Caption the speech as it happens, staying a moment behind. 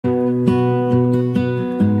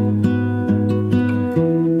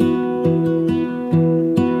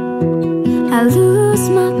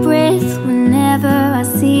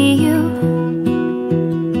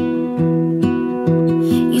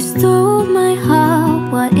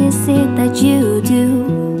do.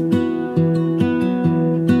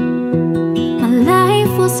 My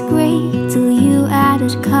life was great till you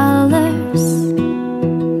added colors.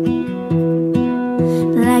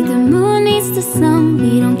 Like the moon needs the sun,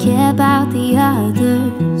 we don't care about the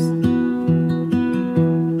others.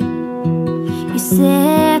 You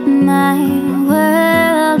set my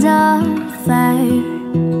world on fire.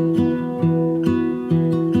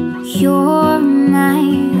 You're my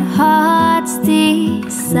heart's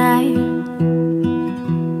desire.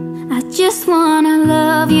 I just wanna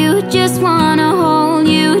love you, just wanna hold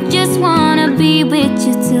you, just wanna be with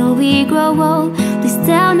you till we grow old. Please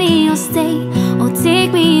tell me you'll stay or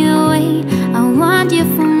take me away. I want you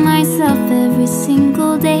for myself every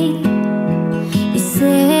single day. You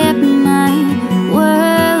set my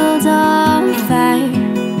world on fire.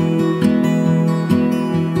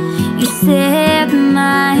 You set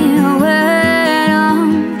my world on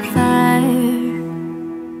fire.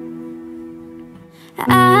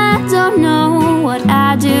 I don't know what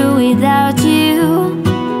I'd do without you.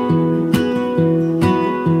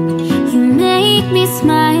 You make me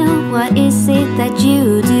smile, what is it that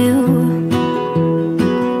you do?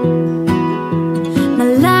 My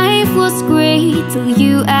life was great till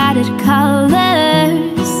you added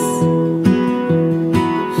colors.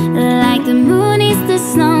 Like the moon is the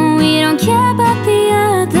sun, we don't care about the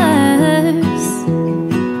others.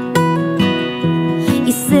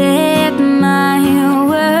 You set my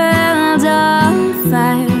world on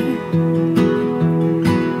fire.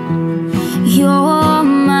 You're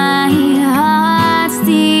my heart's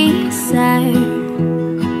desire.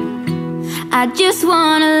 I just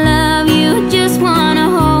wanna love you, just wanna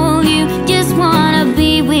hold you, just wanna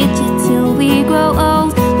be with you till we grow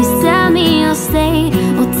old. Please tell me you'll stay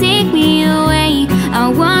or take me away. I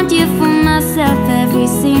want you for myself every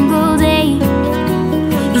single day.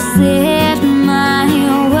 You set my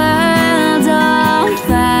world on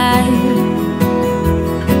fire.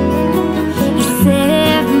 You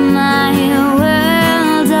set my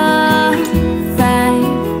world on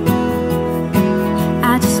fire.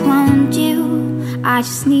 I just want you, I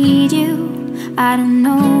just need you. I don't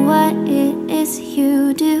know what it is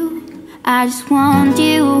you do. I just want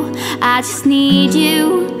you, I just need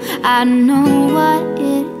you. I don't know what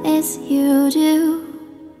it is you do.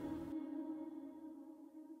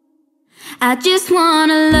 I just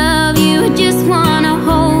wanna love you, just wanna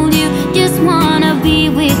hold you, just wanna be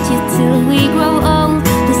with you till we grow old.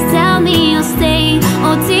 Just tell me you'll stay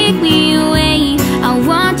or take me away. I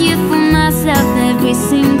want you for myself every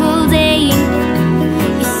single day.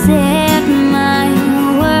 You set my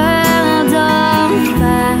world on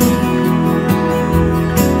fire.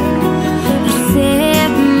 You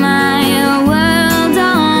set my world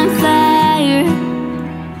on fire.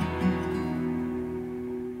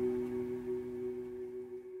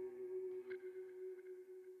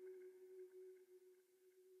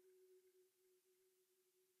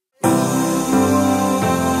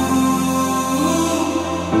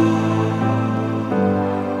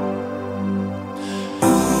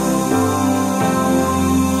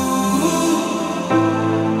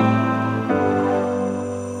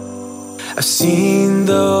 I've seen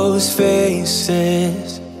those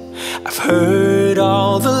faces, I've heard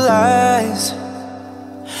all the lies,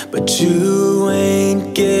 but you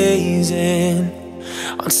ain't gazing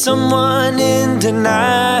on someone in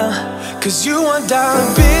denial. 'Cause you want dollar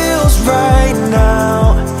bills right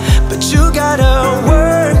now, but you gotta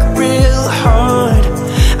work real hard.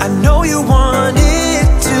 I know you want it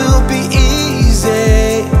to be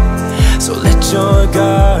easy, so let your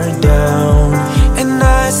guard down. And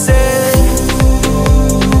I said,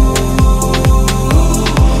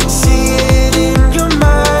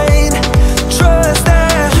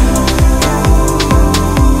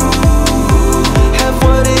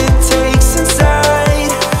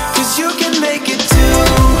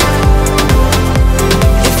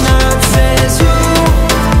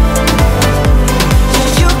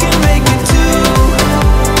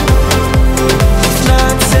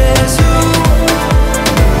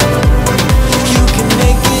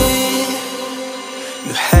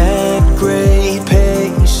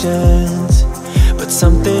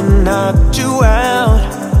 something knocked you out.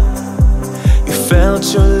 You felt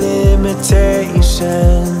your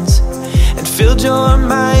limitations and filled your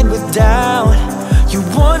mind with doubt. You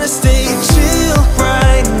wanna stay chill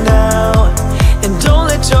right now and don't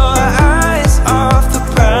let your eyes off the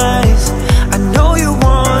prize. I know you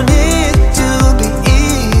want it to be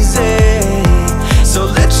easy, so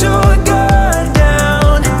let your guard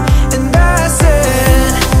down. And I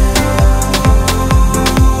said,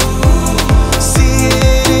 see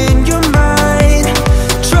it in your mind,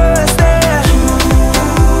 trust that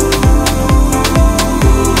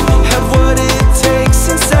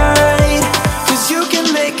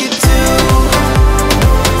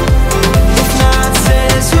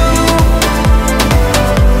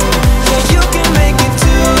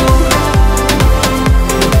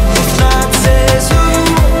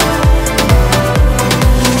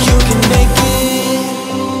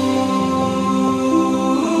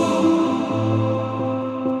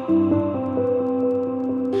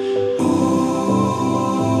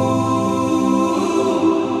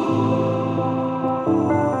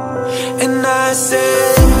I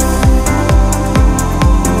said.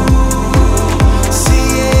 See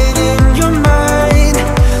it in your mind,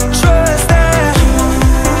 trust that.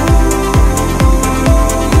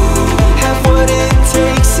 Have what it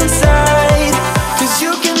takes inside, 'cause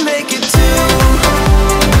you can make it too.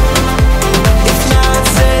 If not,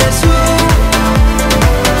 says who?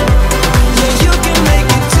 Yeah, you can make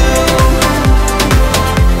it too.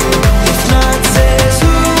 If not, says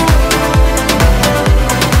who?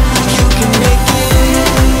 You can make it.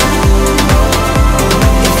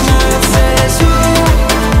 If not, says who?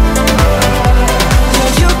 Yeah,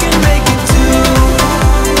 you can make it too.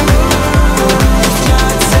 If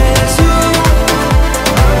not, says who?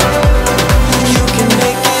 You can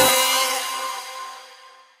make it.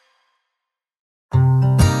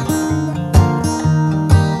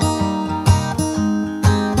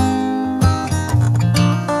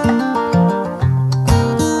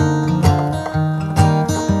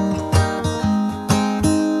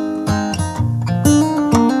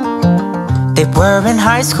 They were in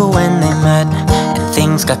high school when they met, and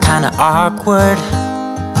things got kinda awkward.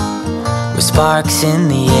 With sparks in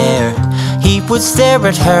the air, he would stare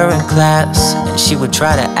at her in class, and she would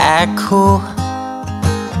try to act cool.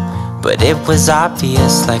 But it was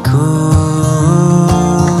obvious, like, ooh,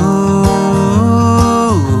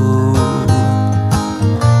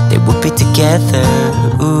 they would be together,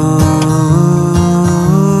 ooh.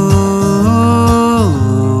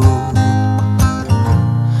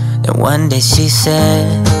 One day she said,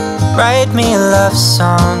 write me a love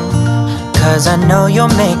song, 'cause I know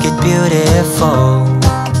you'll make it beautiful.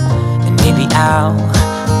 And maybe I'll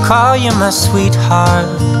call you my sweetheart,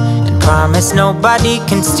 and promise nobody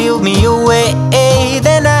can steal me away.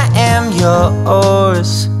 Then I am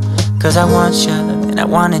yours, 'cause I want you, and I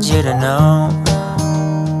wanted you to know.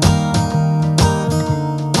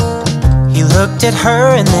 He looked at her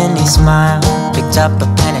and then he smiled, picked up a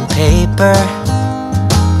pen and paper,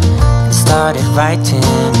 started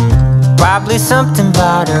writing. Probably something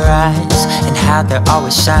about her eyes and how they're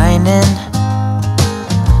always shining,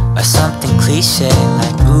 or something cliche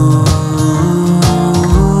like ooh,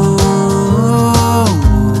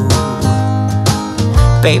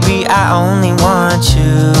 baby, I only want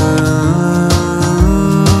you.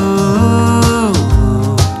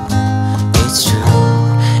 It's true.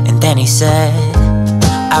 And then he said,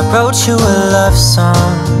 I wrote you a love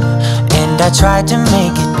song, and I tried to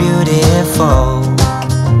make it beautiful.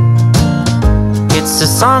 It's a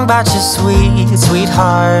song about your sweet,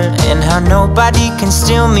 sweetheart, and how nobody can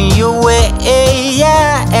steal me away.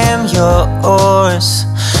 Yeah, I am yours,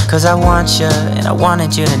 'cause I want you, and I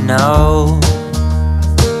wanted you to know.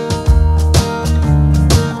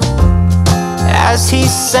 As he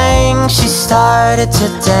sang, she started to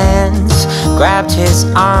dance, grabbed his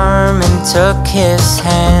arm and took his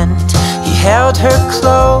hand. He held her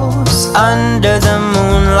close under the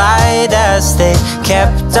moonlight as they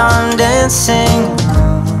kept on dancing.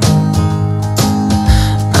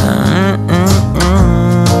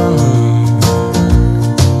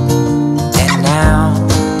 And now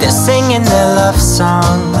they're singing their love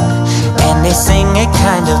song, and they sing it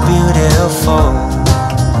kind of beautiful,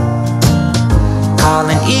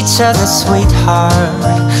 calling each other sweetheart.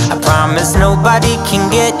 I promise nobody can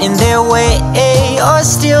get in their way or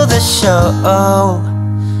steal the show.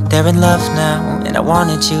 They're in love now, and I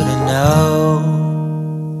wanted you to know.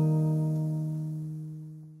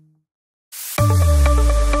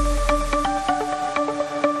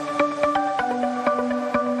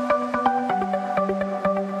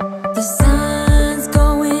 The sun's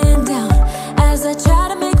going down as I try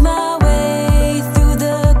to make my way through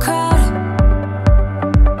the crowd.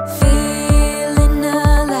 Feeling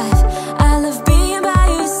alive, I love being by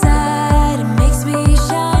your side, it makes me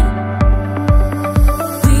shine.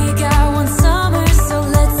 We got one summer, so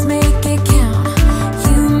let's make it count.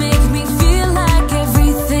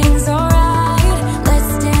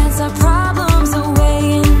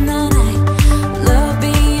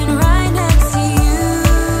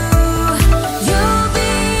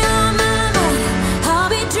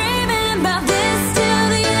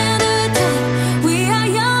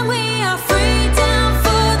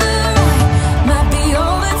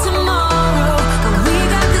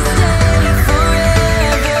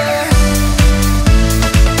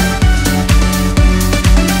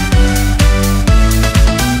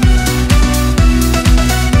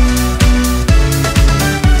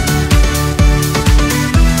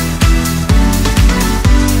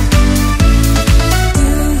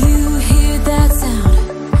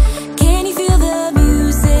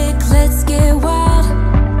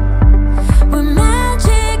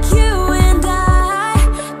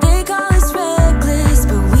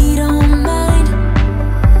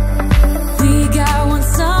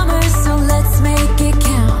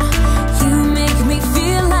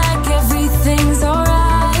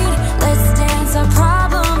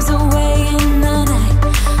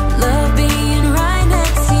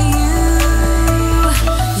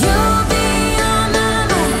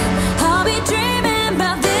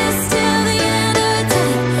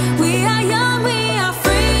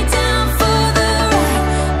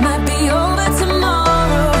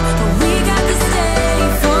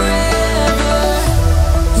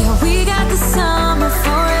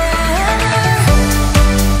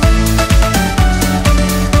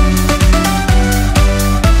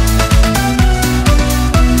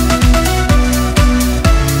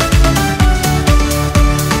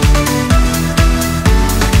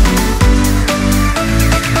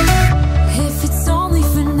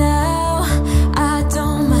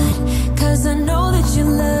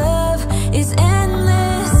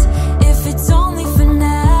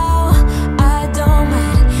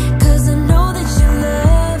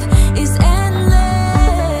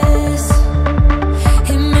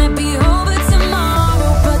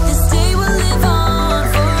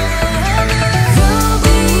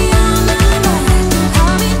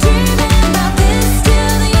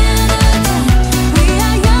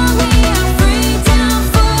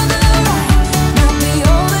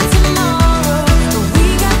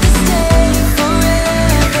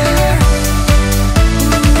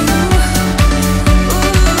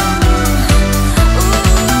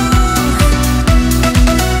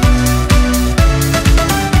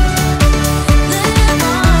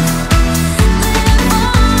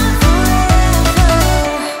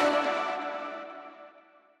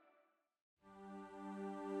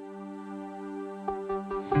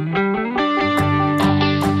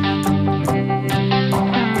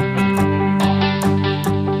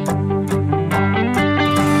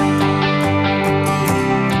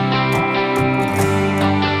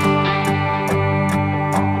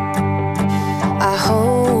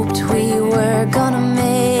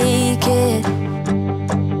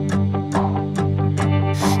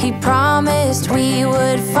 promised we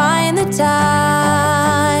would find the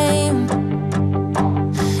time,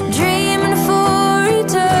 dreaming for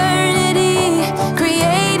eternity,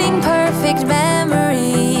 creating perfect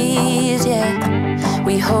memories. Yeah,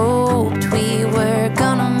 we hoped we were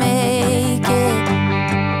gonna make it.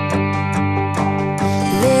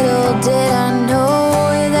 Little did I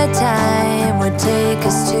know that time would take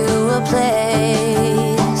us to a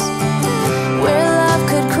place where love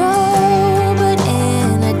could grow, but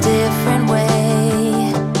in a different way.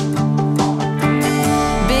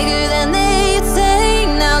 Bigger than they'd say.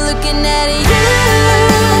 Now looking at you,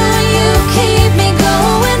 you keep me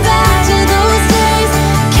going back to those days,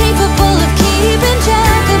 capable of keeping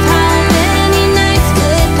track of how many nights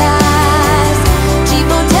could pass. Cheap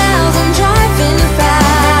hotels and driving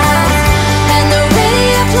fast, and the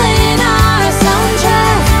radio playing our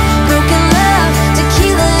soundtrack. Broken love,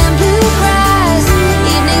 tequila and bluegrass.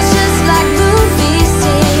 Evenings just like movie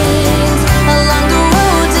scenes along the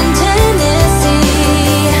roads in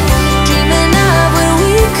Tennessee. Dreaming of what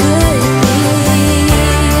we could be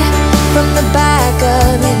from the back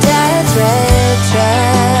of your dad's red truck.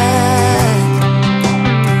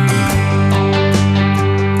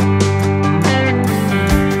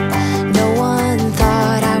 No one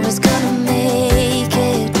thought I was gonna make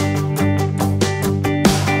it.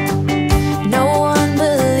 No one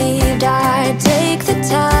believed I'd take the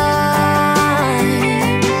time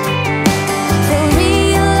for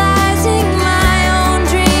realizing my own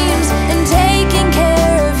dreams and taking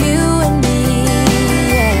care of you and me.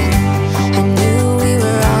 Yeah, I knew we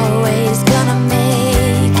were always gonna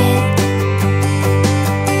make it.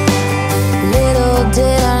 Little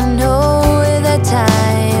did I know that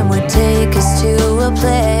time would take us to a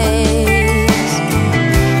place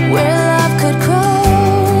where love could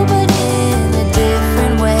grow, but in a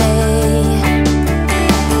different way.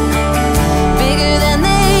 Bigger than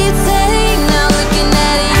they'd say. Now looking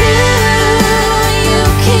at you, you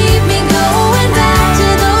keep me going back to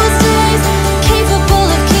those days, capable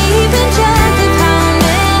of keeping track of how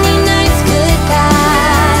many nights could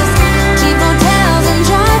pass. Cheap hotels and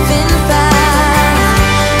driving fast,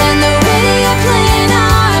 and the radio playing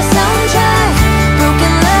our soundtrack.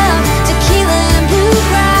 Broken love, tequila and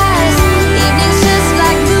bluegrass. Evenings just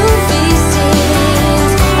like movie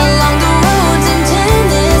scenes along the roads in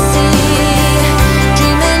Tennessee.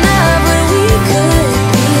 Dreaming of what we could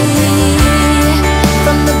be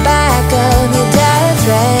from the back of your dad's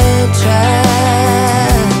red truck.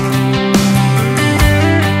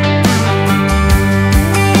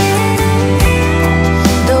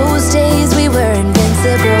 Those days we were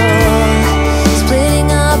invincible. Splitting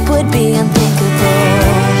up would be unthinkable.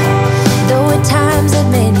 Though at times it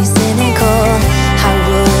made me cynical, I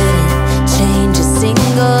wouldn't change a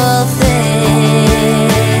single thing.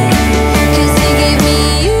 'Cause you gave me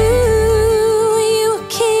you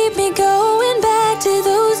keep me going back to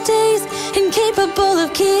those days, incapable of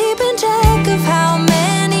keeping track of how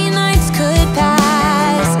many nights could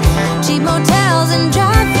pass. Cheap motels and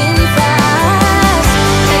driving fast,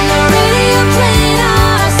 and the radio playing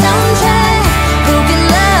our soundtrack. Broken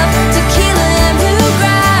love, tequila and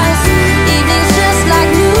bluegrass. Evenings just like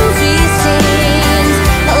movie scenes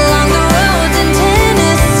along the roads in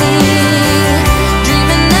Tennessee.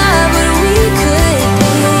 Dreaming of what we could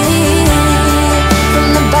be from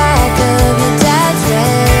the back of your dad's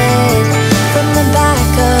red, from the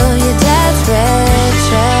back of your dad's red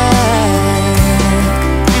truck.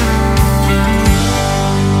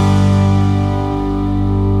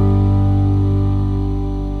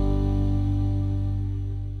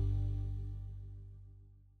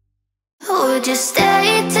 Would you stay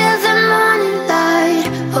till the morning light,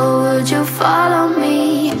 or would you follow me,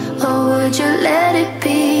 or would you let it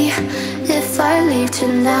be? If I leave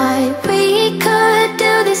tonight, we could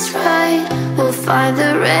do this right. We'll find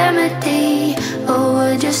the remedy. Or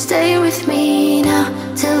would you stay with me now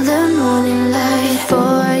till the morning light?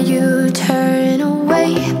 Before you turn away,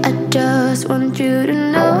 I just want you to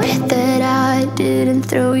know that I didn't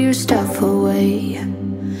throw your stuff away.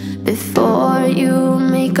 Before you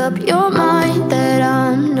make up your mind that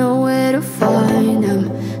I'm nowhere to find, I'm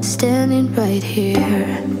standing right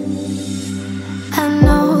here. I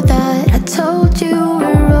know that I told you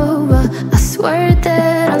we're over. I swear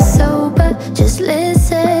that I'm sober. Just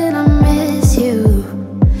listen, I miss you.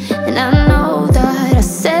 And I know that I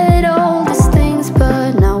said all these things, but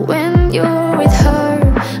now when you're with her,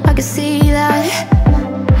 I can see that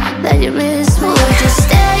you miss me. Would you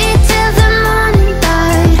stay till the morning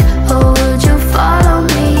light, or would you follow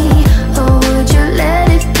me, or would you let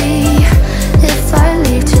it be? If I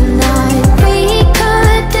leave tonight, we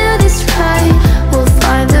could do this right. We'll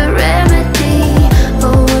find the remedy.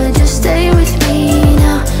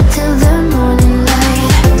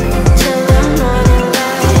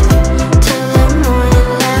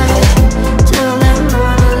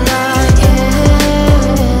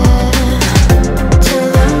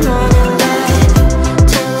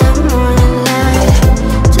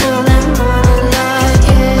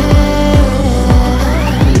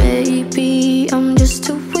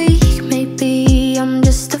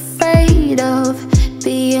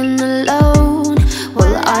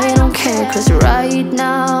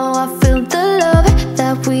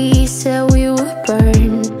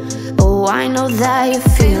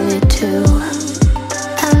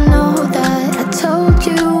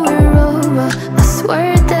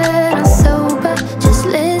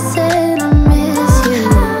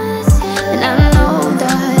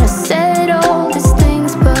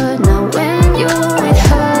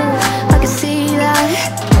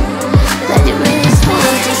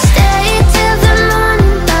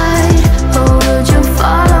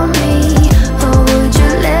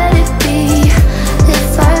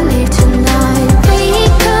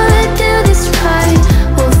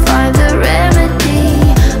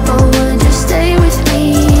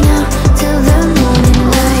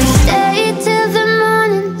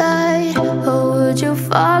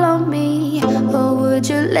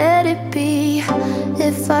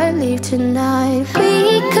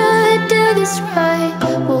 this right,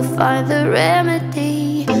 we'll find the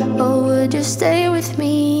remedy. Or would you stay with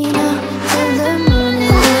me now till the morning?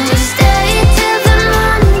 Would you stay till the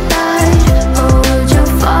morning light? Or would you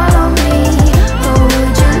follow me? Or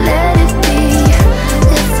would you let it be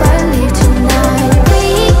if I leave tonight? We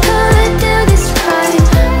could do this right,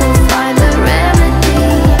 we'll find the remedy.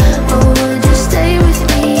 Or would you stay with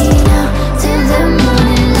me now till the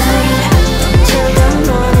morning light? Till the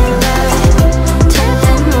morning light, till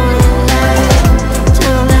the morning light,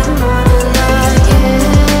 till the morning light, yeah.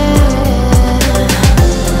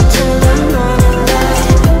 Till the morning light,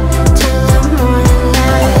 till the morning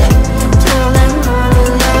light, till the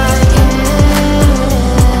morning light, yeah.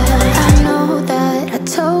 I know that I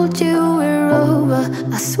told you we're over,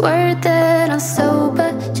 I swear that I'm sober.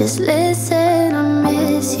 Just listen, I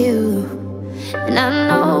miss you. And I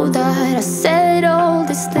know that I said all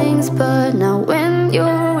these things, but now when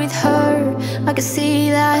you're with her, I can see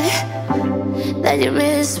that you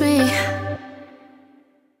miss me.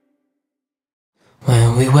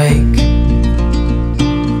 When we wake,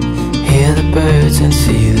 hear the birds and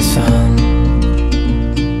see the sun.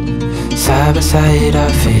 Side by side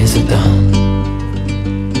our fears are done.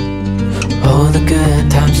 All the good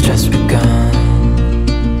times just begun.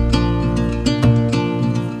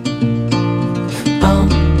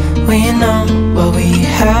 We know what we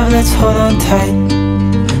have, let's hold on tight.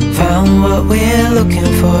 Found what we're looking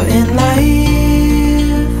for in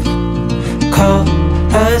life. Call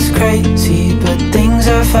us crazy, but things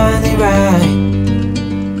are finally right.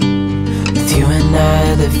 With you and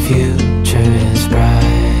I, the future is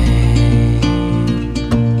bright.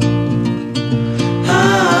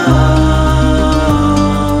 Oh,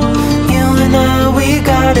 you and I, we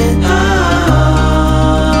got it.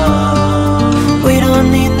 We don't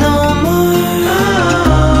need no more.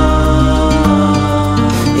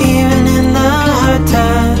 Even in the hard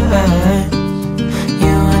times,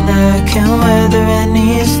 you and I can weather any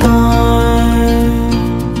storm.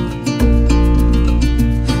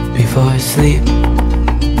 Before I sleep,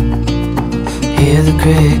 hear the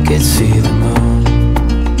crickets, see the moon.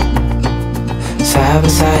 Side by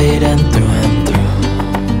side and through.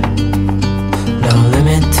 No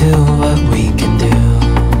limit to what we can do.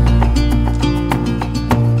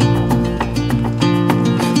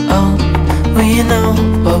 We know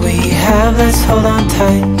what we have, let's hold on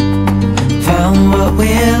tight. Found what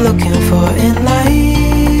we're looking for in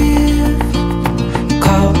life.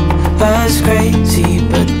 Call us crazy,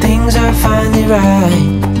 but things are finally right.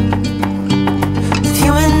 With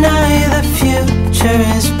you and I, the future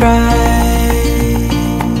is bright.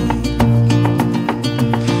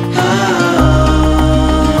 Oh,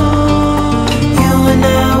 you and I,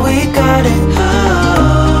 we got it.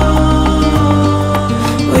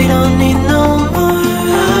 We don't need no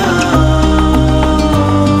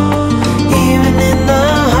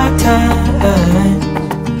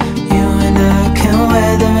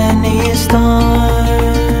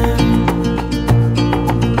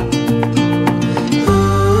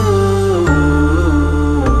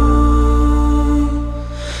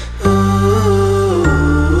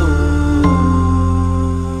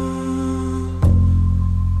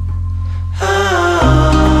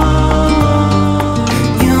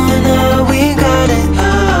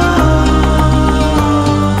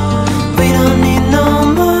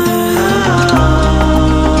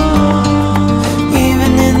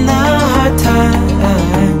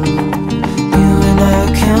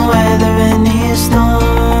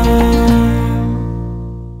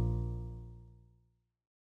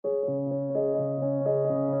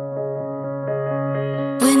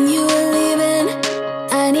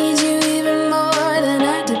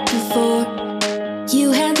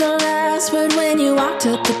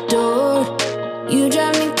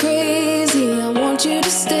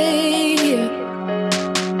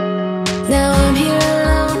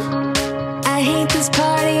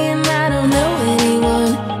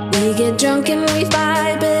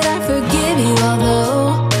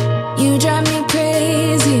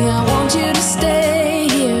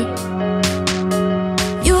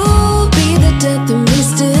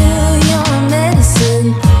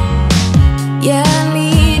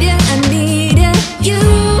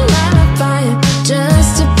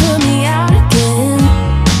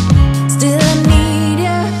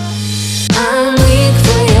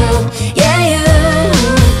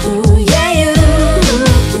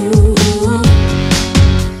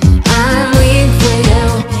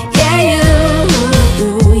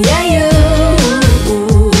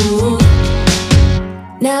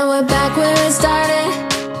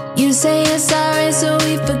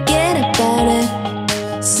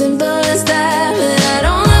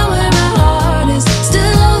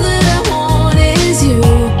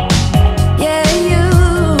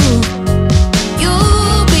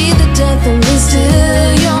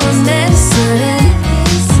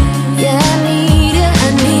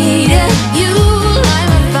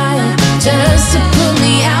just to put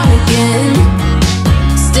me out again.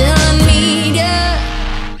 Still I need ya.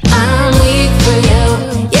 I'm weak for you.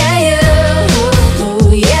 Yeah, you.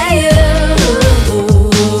 Yeah, you.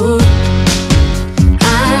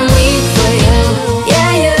 I'm weak for you.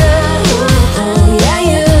 Yeah, you. Yeah,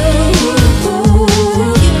 you.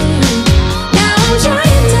 Now I'm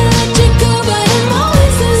trying to let you go, but I'm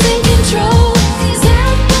always losing control. Is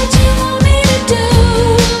that what you want me to do?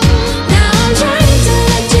 Now I'm trying to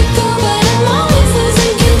let you go, but I'm always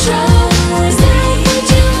losing control. Is that what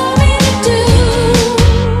you want me to do?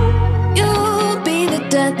 You'll be the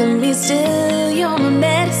death of me still, you're my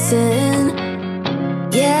medicine.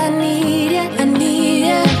 Yeah, I need ya, I need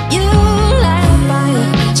ya. You light a fire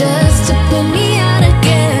just to put me out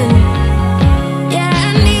again. Yeah,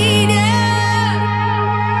 I need ya.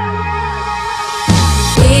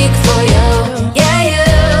 Weak for you, yeah, you.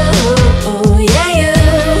 Yeah, you.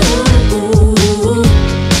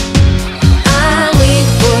 I'm weak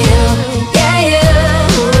for you, yeah, you.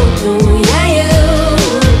 Yeah, you.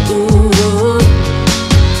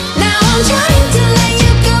 Now I'm trying to let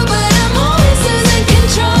you go, but I'm always losing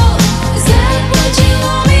control. Is that what you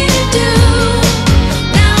want me to do?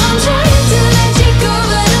 Now I'm trying to let you go,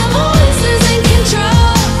 but I'm always losing control.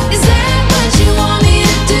 Is that what you want me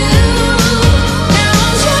to do? Now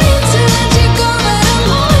I'm trying to let you go, but I'm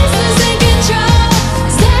always losing control.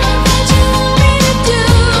 Is that what you want me to do?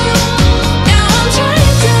 Now I'm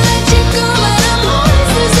trying to let you go, but I'm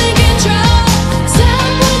always losing control. Is that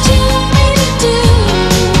what you want me to do?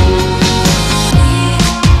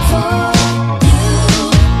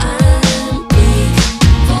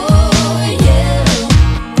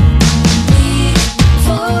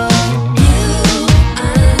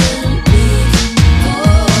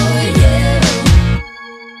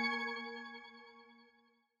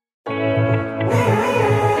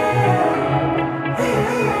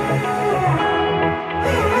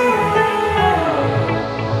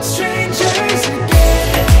 Strangers again.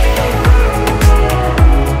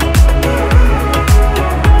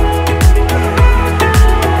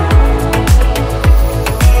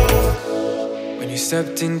 When you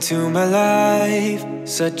stepped into my life,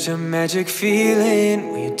 such a magic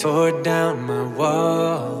feeling when you tore down my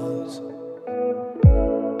walls.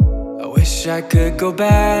 I wish I could go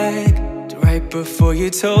back to right before you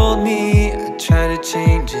told me I'd try to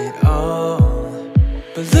change it all.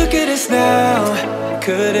 But look at us now,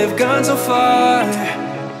 could have gone so far.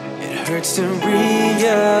 It hurts to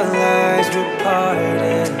realize we're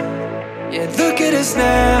parted. Yeah, look at us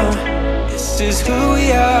now, this is who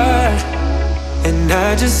we are. And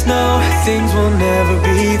I just know things will never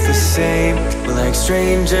be the same. We're like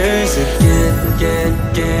strangers again, again,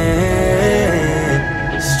 again.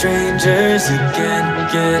 Strangers again,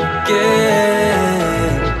 again,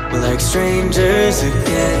 again. We're like strangers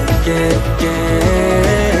again, again,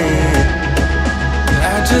 again.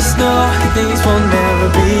 I just know things will never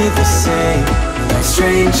be the same. We're like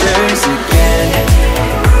strangers again.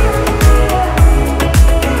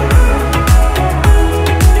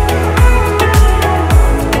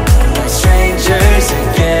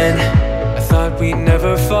 Again, I thought we'd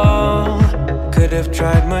never fall. Could have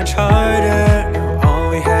tried much harder. Now all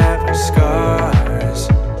we have are scars.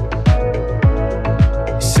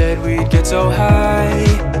 You said we'd get so high,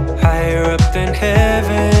 higher up than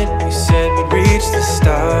heaven. You said we'd reach the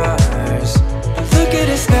stars. But look at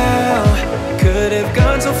us now, could have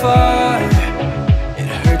gone so far. It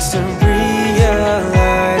hurts to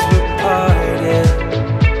realize we're parted.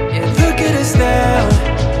 Yeah, look at us now,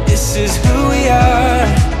 this is who we are.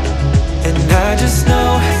 And I just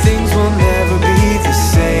know things will never be the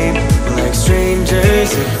same. We're like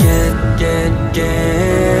strangers again, again,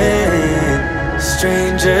 again.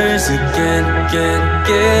 Strangers again, again,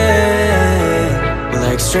 again. We're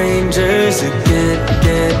like strangers again,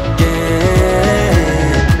 again,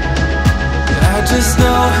 again. I just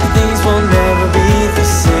know things will never be the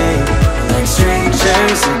same. We're like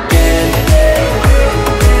strangers again.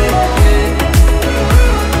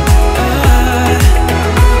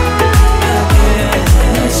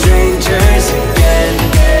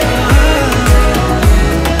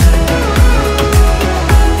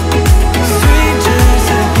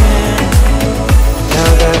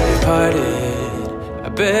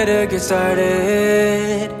 Better get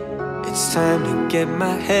started. It's time to get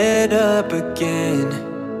my head up again.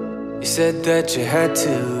 You said that you had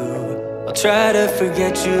to. I'll try to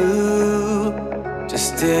forget you.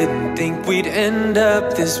 Just didn't think we'd end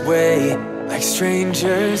up this way, like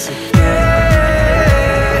strangers again.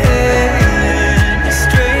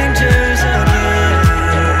 Strangers again.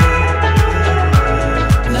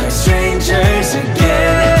 Like strangers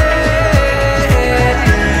again.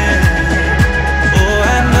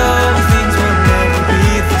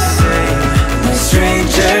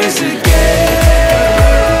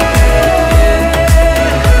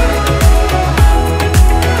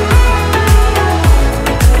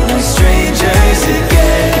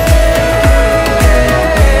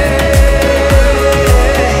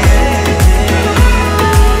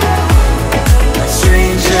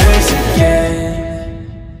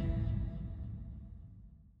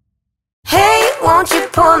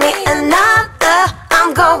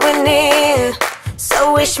 I'm going in,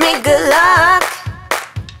 so wish me good luck.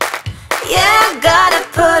 Yeah, I gotta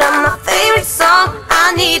put on my favorite song.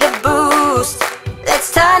 I need a boost.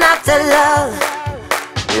 Let's turn up the love.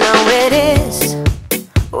 No, it is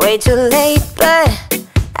way too late, but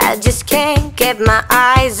I just can't get my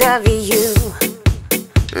eyes off you.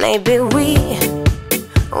 Maybe we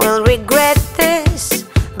will regret this,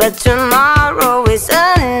 but tomorrow is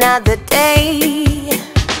another day.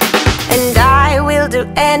 And I will do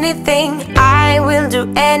anything, I will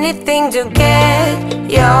do anything to get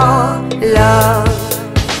your love.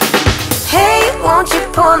 Hey, won't you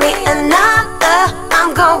pour me another?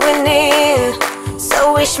 I'm going in,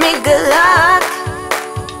 so wish me good luck.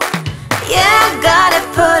 Yeah, I gotta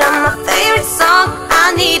put on my favorite song.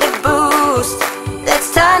 I need a boost.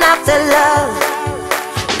 Let's turn up the love,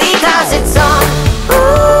 because it's on.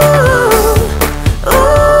 Ooh,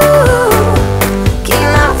 ooh, keep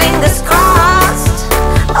my fingers crossed.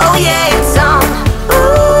 Oh yeah, it's on.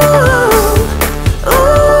 Ooh,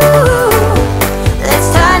 ooh, let's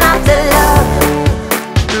turn up the love.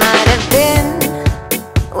 Might have been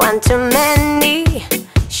one too many.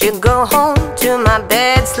 Should go home to my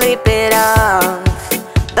bed, sleep it off.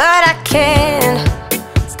 But I can't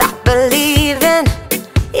stop believing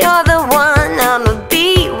you're the one I'ma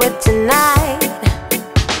be with tonight.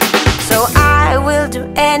 So I will do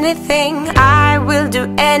anything, I will do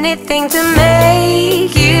anything to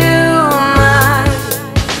make you mine.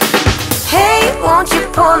 Hey, won't you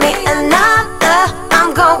pour me another?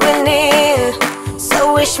 I'm going in,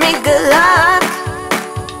 so wish me good luck.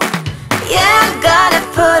 Yeah, I gotta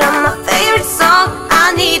put on my favorite song.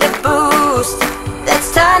 I need a boost. Let's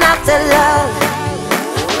turn up the love,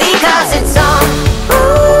 because it's on.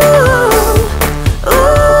 Ooh,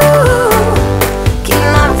 ooh, keep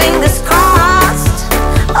my fingers crossed.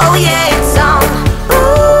 Oh yeah, it's on.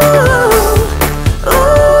 Ooh,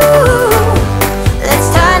 ooh, let's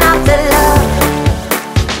turn up the love.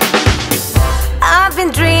 I've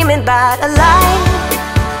been dreaming about a life,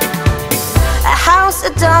 a house,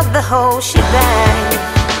 a dog, the whole shebang.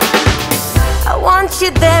 I want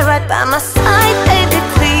you there right by my side, baby,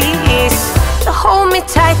 please, to hold me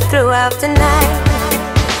tight throughout the night.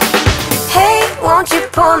 Hey, won't you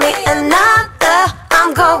pour me another?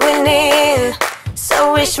 I'm going in,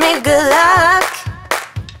 so wish me good luck.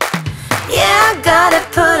 Yeah, I gotta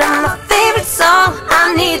put on my favorite song.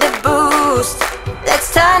 I need a boost.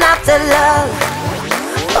 Let's turn up the love.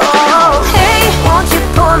 Oh, hey, won't you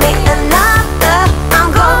pour me another? I'm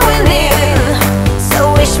going in,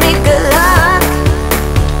 so wish me good luck.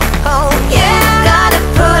 Oh yeah, gotta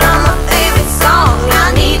put on my favorite song.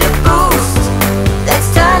 I need a boost. Let's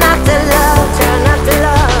turn up the love,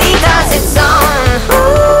 because it's on.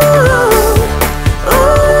 Ooh,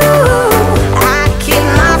 ooh, I keep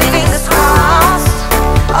my fingers crossed.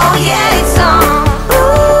 Oh yeah, it's on.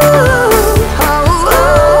 Ooh, oh,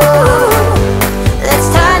 ooh, let's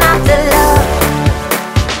turn up the love.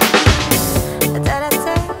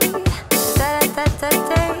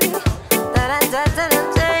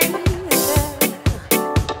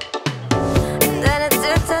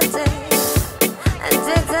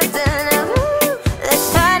 Let's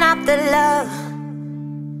turn up the love.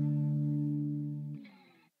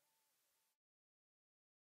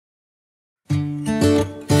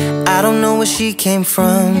 I don't know where she came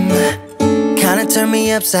from, kinda turned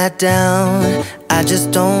me upside down. I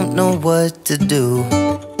just don't know what to do.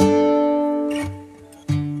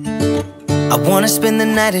 I wanna spend the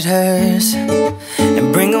night at hers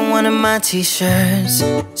and bring her one of my t-shirts,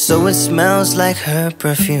 so it smells like her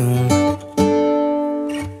perfume.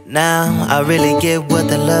 Now I really get what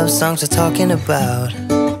the love songs are talking about,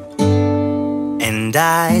 and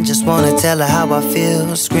I just wanna tell her how I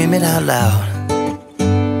feel, scream it out loud.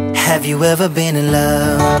 Have you ever been in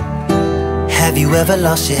love? Have you ever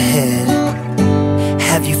lost your head?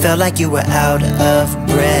 Have you felt like you were out of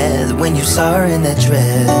breath when you saw her in that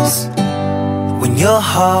dress? When your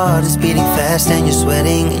heart is beating fast and you're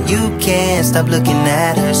sweating and you can't stop looking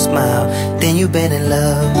at her smile, then you've been in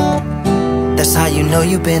love. That's how you know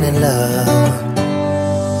you've been in love.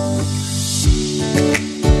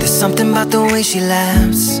 There's something about the way she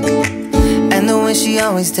laughs and the way she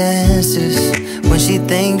always dances when she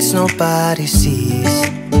thinks nobody sees.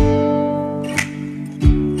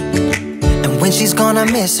 And when she's gone I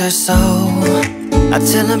miss her so. I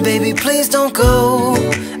tell her, baby, please don't go,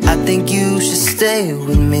 I think you should stay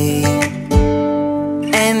with me.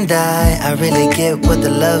 And I really get what the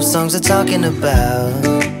love songs are talking about.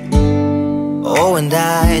 Oh, and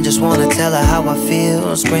I just wanna tell her how I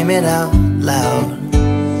feel, scream it out loud.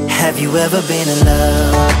 Have you ever been in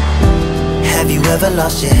love? Have you ever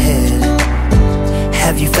lost your head?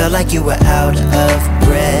 Have you felt like you were out of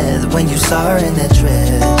breath when you saw her in that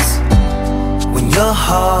dress? When your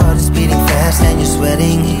heart is beating fast and you're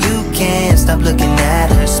sweating, you can't stop looking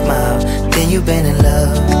at her smile, then you've been in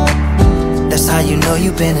love. That's how you know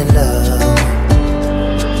you've been in love.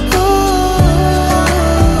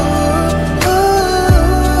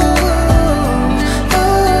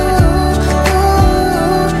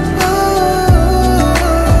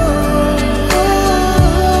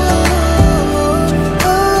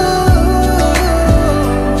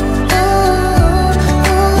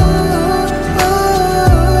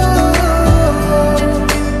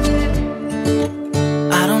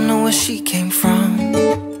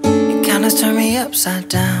 Upside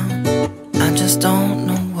down, I just don't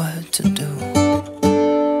know what to do.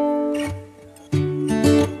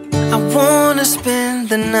 I wanna spend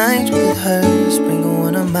the night with her, sprinkle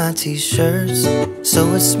one of my t-shirts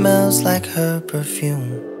so it smells like her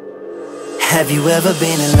perfume. Have you ever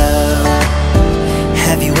been in love?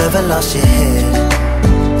 Have you ever lost your head?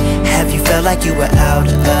 Have you felt like you were out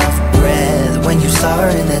of breath when you saw her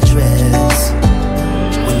in that dress?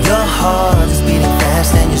 When your heart is beating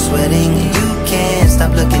fast and you're sweating, you can't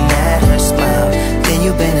stop looking at her smile, then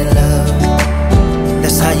you've been in love.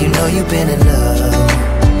 That's how you know you've been in love.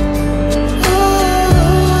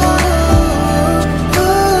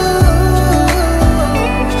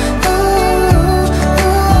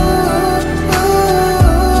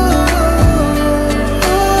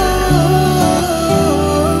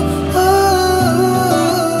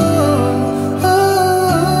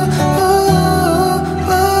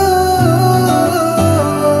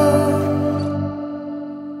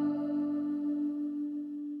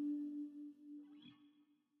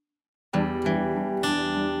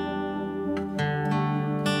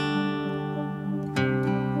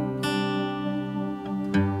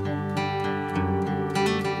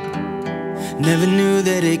 Never knew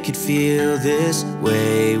that it could feel this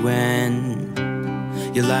way when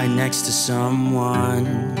you're lying next to someone.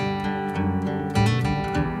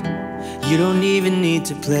 You don't even need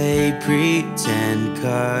to play pretend,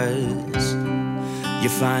 'cause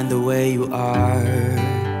you're fine the way you are.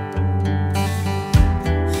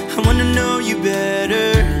 I wanna know you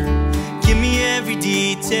better, give me every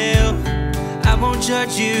detail. I won't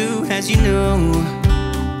judge you, as you know.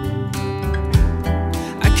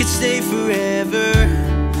 Could stay forever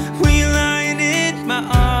when you're lying in my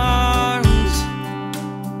arms.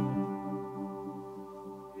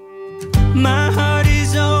 My heart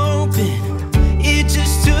is open, it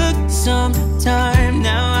just took some time.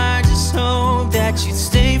 Now I just hope that you'd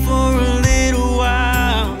stay for a little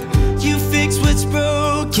while. You fix what's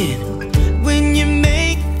broken when you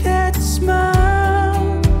make that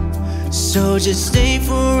smile. So just stay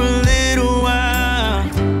for a little while.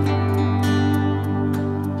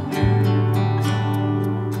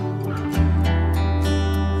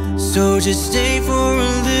 So just stay for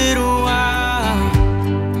a little while.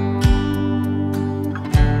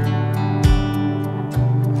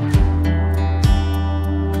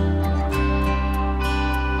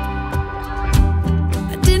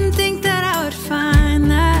 I didn't think that I would find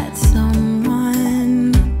that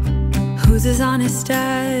someone who's as honest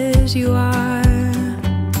as you are.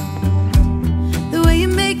 The way you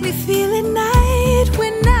make me feel at night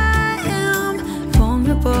when I am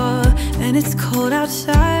vulnerable and it's cold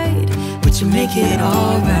outside, but you make it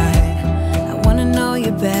alright. I wanna know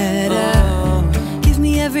you better, give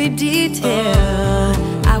me every detail.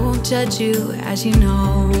 I won't judge you, as you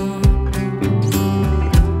know.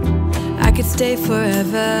 I could stay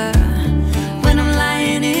forever when I'm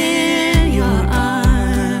lying in